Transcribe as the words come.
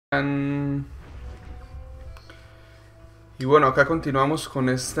Y bueno, acá continuamos con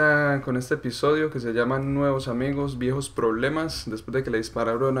este episodio que se llama Nuevos amigos, viejos problemas. Después de que le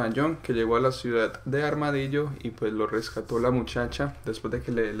dispararon a John, que llegó a la ciudad de Armadillo y pues lo rescató la muchacha después de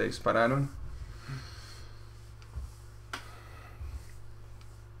que le dispararon.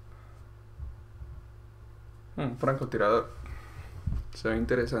 Un francotirador. Se ve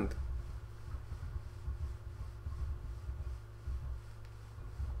interesante.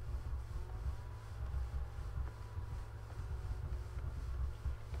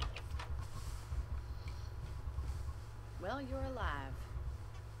 Well, you're alive.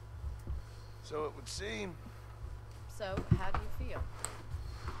 So it would seem. So, how do you feel?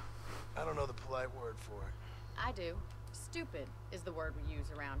 I don't know the polite word for it. I do. Stupid is the word we use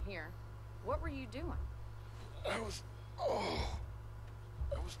around here. What were you doing? I was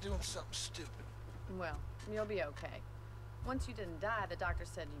doing something stupid. Well, you'll be okay. Once you didn't die, the doctor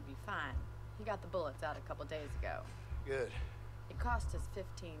said you'd be fine. He got the bullets out a couple days ago. Good. It cost us $15.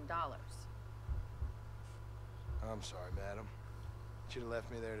 I'm sorry, madam. Should have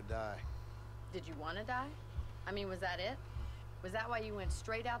left me there to die. Did you want to die? I mean, was that it? Was that why you went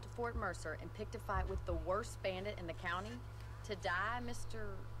straight out to Fort Mercer and picked a fight with the worst bandit in the county? To die,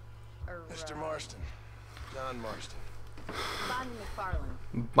 Mr. Marston. John Marston. Bonnie MacFarlane.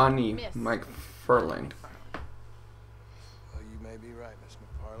 Bonnie Miss MacFarlane. Well, you may be right, Miss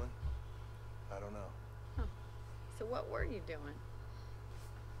MacFarlane. I don't know. Huh. So what were you doing?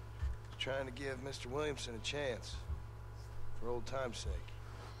 Trying to give Mr. Williamson a chance. For old time's sake.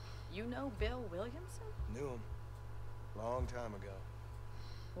 You know Bill Williamson? Knew him. Long time ago.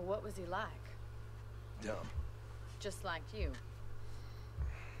 Well, what was he like? Dumb. Just like you.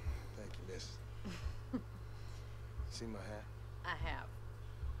 Thank you, miss. See my hat? I have.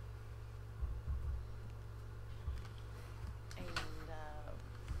 And,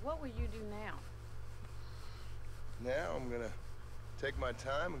 what will you do now? Now I'm gonna take my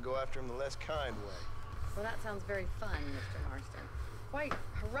time and go after him the less kind way. Well, that sounds very fun, Mr. Marston. Quite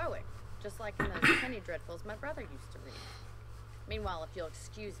heroic, just like in those penny dreadfuls my brother used to read. Meanwhile, if you'll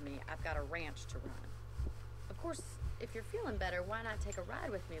excuse me, I've got a ranch to run. Of course, if you're feeling better, why not take a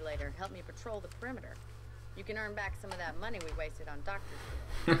ride with me later and help me patrol the perimeter? You can earn back some of that money we wasted on doctor's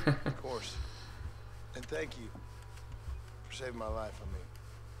bills. Of course. And thank you for saving my life, I mean.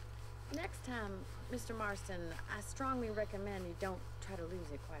 Next time, Mr. Marston, I strongly recommend you don't try to lose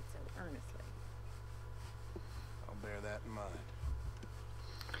it quite so earnestly. I'll bear that in mind.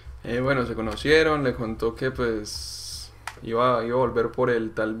 Bueno, se conocieron, le contó que pues iba a volver por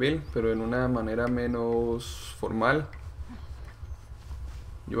el tal Bill, pero en una manera menos formal.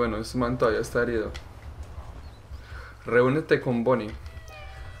 Y bueno, este man todavía está herido. Reúnete con Bonnie.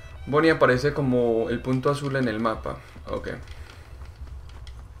 Bonnie aparece como el punto azul en el mapa. Ok.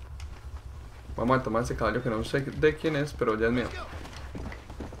 Vamos a tomar ese caballo que no sé de quién es, pero ya es mío.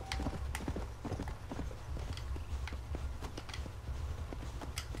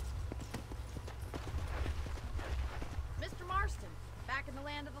 Mr. Marston, back in the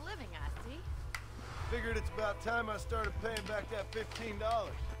land of the living, I see. Figured it's about time I started paying back that $15.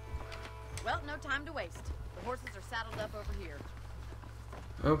 Well, no time to waste. The horses are saddled up over here.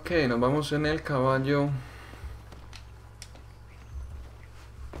 Ok, nos vamos en el caballo.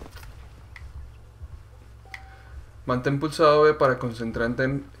 Mantén pulsado B para concentrarte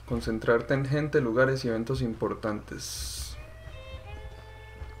en gente, lugares y eventos importantes.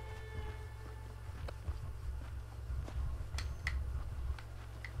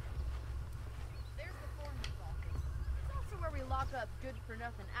 There's the foreman's office. It's also where we lock up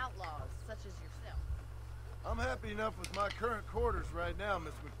good-for-nothing outlaws, such as yourself. I'm happy enough with my current quarters right now,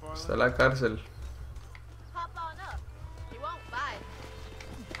 Miss Está MacFarlane. la cárcel. Hop on up. You won't bite.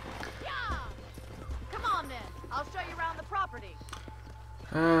 Yeah! Come on then. I'll show you around the property.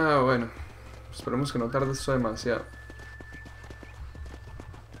 Ah, bueno. Esperemos que no tarde esto demasiado.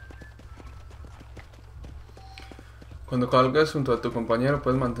 Cuando cabalgas junto a tu compañero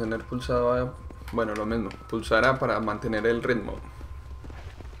puedes mantener pulsado A. Bueno, lo mismo. Pulsar A para mantener el ritmo.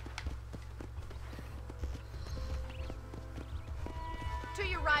 To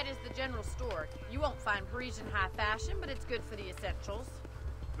your right is the general store. You won't find Parisian high fashion, but it's good for the essentials.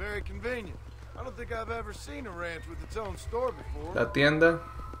 Very convenient. I don't think I've ever seen a ranch with its own store before. La tienda.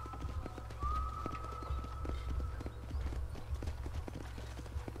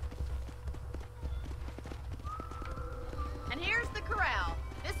 And here's the corral.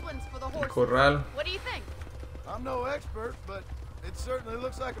 This one's for the horses. Corral. What do you think? I'm no expert, but it certainly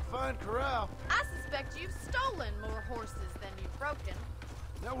looks like a fine corral. I suspect you've stolen more horses than you've broken.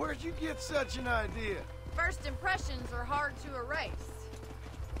 Now, where'd you get such an idea? First impressions are hard to erase.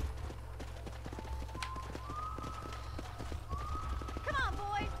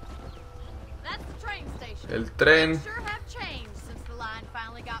 El tren. Things sure have changed since the line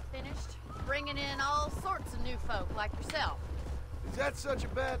finally got finished, bringing in all sorts of new folk like yourself. Is that such a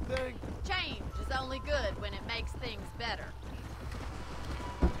bad thing? Change is only good when it makes things better.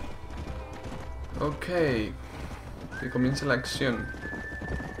 Ok. Que comience la acción.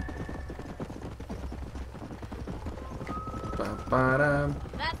 Para.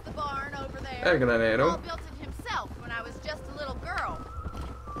 That's the barn over there. El granero. Paul built it himself when I was just a little girl.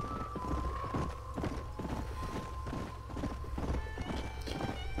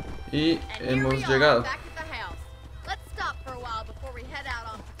 Y And here hemos we are, llegado. back at the house. Let's stop for a while before we head out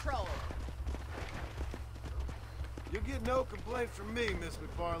on patrol. You'll get no complaints from me, Miss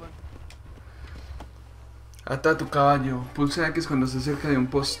MacFarlane. Ata tu caballo. Pulsa X cuando esté cerca de un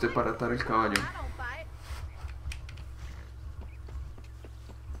poste para atar el caballo. I don't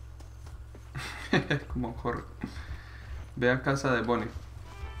bite. Como corre. Ve a casa de Bonnie.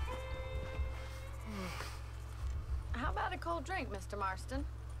 How about a cold drink, Mr. Marston?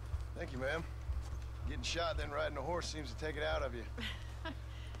 Thank you, ma'am. Getting shot then riding a horse seems to take it out of you. I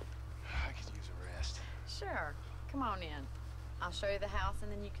could use a rest. Sure. Come on in. I'll show you the house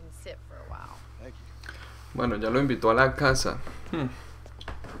and then you can sit for a while. Thank you. Bueno, ya lo invitó a la casa.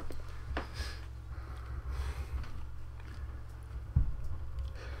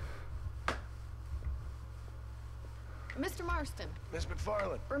 Mr. Marston, Miss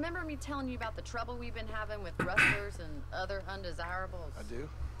MacFarlane. remember me telling you about the trouble we've been having with rustlers and other undesirables? I do.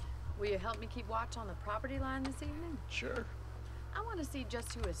 Will you help me keep watch on the property line this evening? Sure. I want to see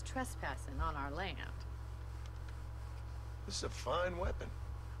just who is trespassing on our land. This is a fine weapon.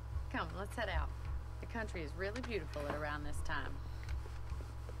 Come, let's head out. The country is really beautiful at around this time.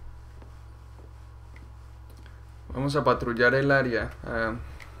 Vamos a patrullar el área.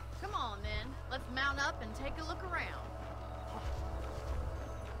 Come on, then. Let's mount up and take a look around.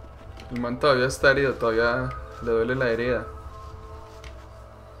 El man todavía está herido, todavía le duele la herida.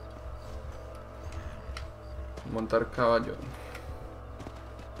 Montar caballo.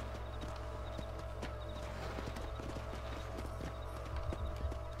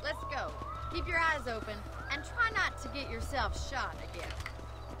 Let's go. Keep your eyes open and try not to get yourself shot again.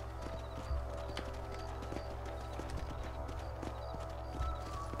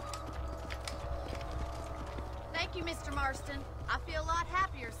 Thank you, Mr. Marston. I feel a lot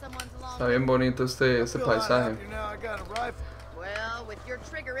happier someone's along. Está bien bonito este I feel a lot paisaje. happier now I got a rifle. Well, with your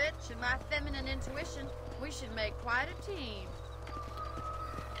trigger itch and my feminine intuition, we should make quite a team.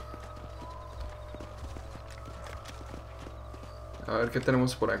 A ver qué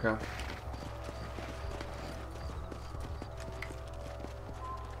tenemos por acá.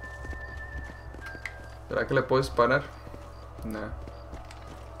 ¿Será que le puedo disparar? Nah.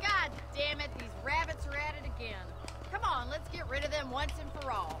 God damn it, these rabbits are at it again. Come on, let's get rid of them once and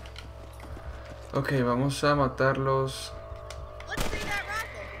for all. Ok, vamos a matarlos. Let's see that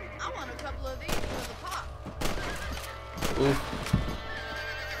rifle. I want a couple of these for the pop. Uf.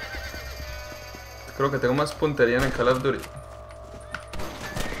 Creo que tengo más puntería en el Call of Duty.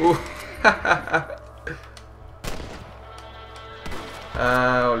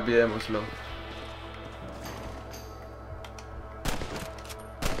 Ah, olvidémoslo.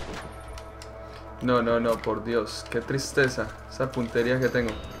 No, no, no, por Dios, qué tristeza esa puntería que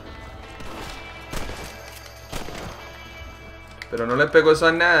tengo. Pero no le pego eso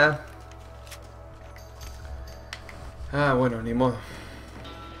a nada. Ah, bueno, ni modo.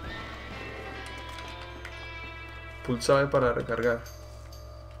 Pulsa B para recargar.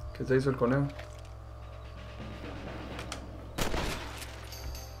 ¿Qué se hizo el conejo?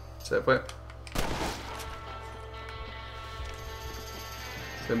 Se fue.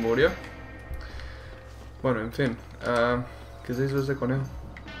 Se murió. Bueno, en fin. ¿Qué se hizo ese conejo?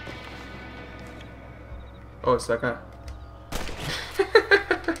 Oh, está acá.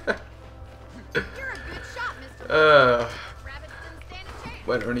 You're a good shot, Mr. Rabbits didn't stand a chance.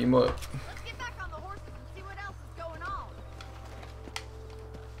 Bueno, ni modo. Let's get back on the horses and see what else is going on.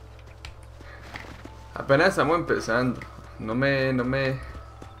 Apenas estamos empezando. No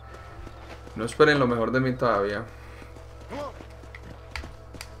esperen lo mejor de mí todavía. Come on.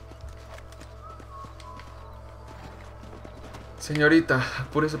 Señorita,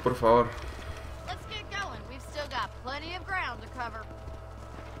 apúrese por favor. Let's get going. We've still got plenty of ground to cover.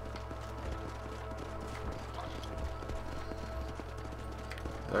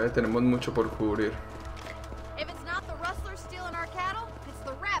 Todavía tenemos mucho por cubrir. If it's not the rustlers stealing our cattle, it's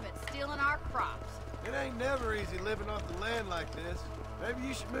the rabbits stealing our crops. It ain't never easy living off the land like this. Maybe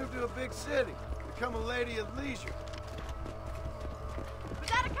you should move to a big city. Become a lady of leisure. Was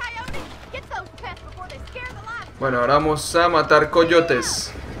that a coyote? Get those pests before they scare the life. Bueno, ahora vamos a matar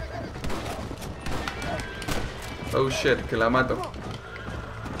coyotes. Oh shit, que la mato.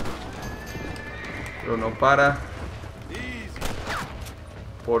 Pero no para.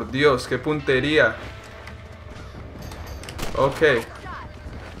 Por Dios, qué puntería. Ok.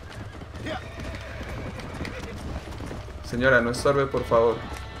 Señora, no estorbe, por favor.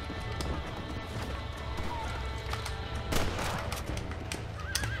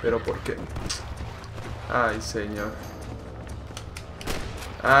 Pero ¿por qué? Ay, señor.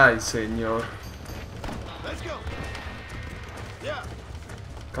 Ay, señor.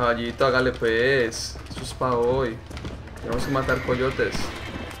 Caballito, hágale pues. Eso es pa' hoy. Tenemos que matar coyotes.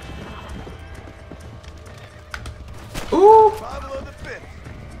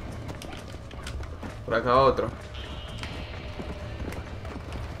 Por acá otro.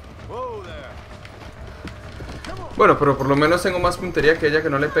 Bueno, pero por lo menos tengo más puntería que ella, que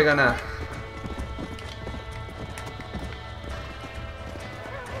no le pega nada.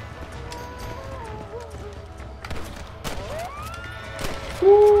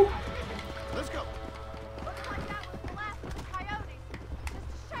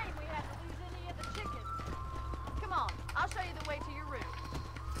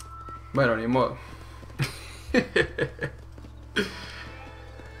 Bueno, ni modo.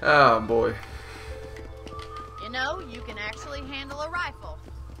 Ah, boy. You know, you can actually handle a rifle.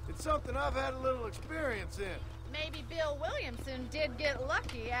 It's something I've had a little experience in. Maybe Bill Williamson did get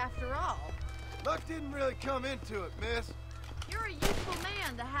lucky after all. Luck didn't really come into it, miss. You're a useful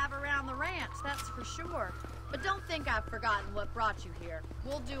man to have around the ranch, that's for sure. But don't think I've forgotten what brought you here.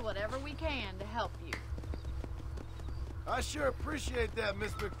 We'll do whatever we can to help you. I sure appreciate that,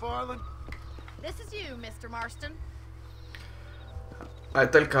 Miss MacFarlane. This is you, Mr. Marston. Ahí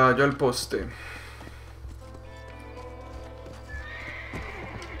está el caballo al poste.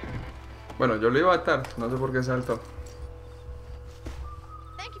 Bueno, yo lo iba a atar, no sé por qué saltó.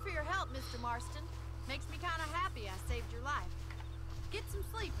 Thank you for your help, Mr. Marston. Makes me kind of happy I saved your life. Get some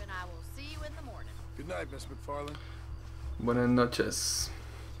sleep and I will see you in the morning. Good night, Miss MacFarlane. Buenas noches.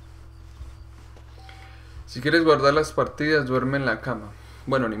 Si quieres guardar las partidas, duerme en la cama.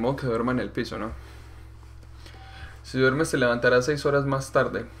 Bueno, ni modo que duerma en el piso, ¿no? Si duermes te levantarás 6 horas más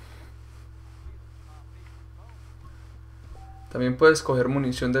tarde. También puedes coger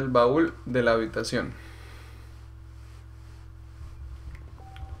munición del baúl de la habitación.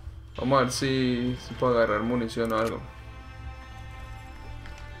 Vamos a ver si puedo agarrar munición o algo.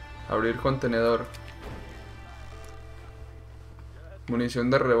 Abrir contenedor.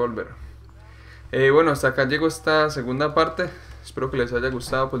 Munición de revólver. Bueno, hasta acá llegó esta segunda parte. Espero que les haya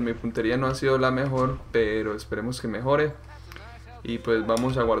gustado. Pues mi puntería no ha sido la mejor, pero esperemos que mejore. Y pues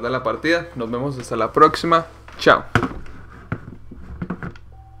vamos a guardar la partida. Nos vemos hasta la próxima. Chao.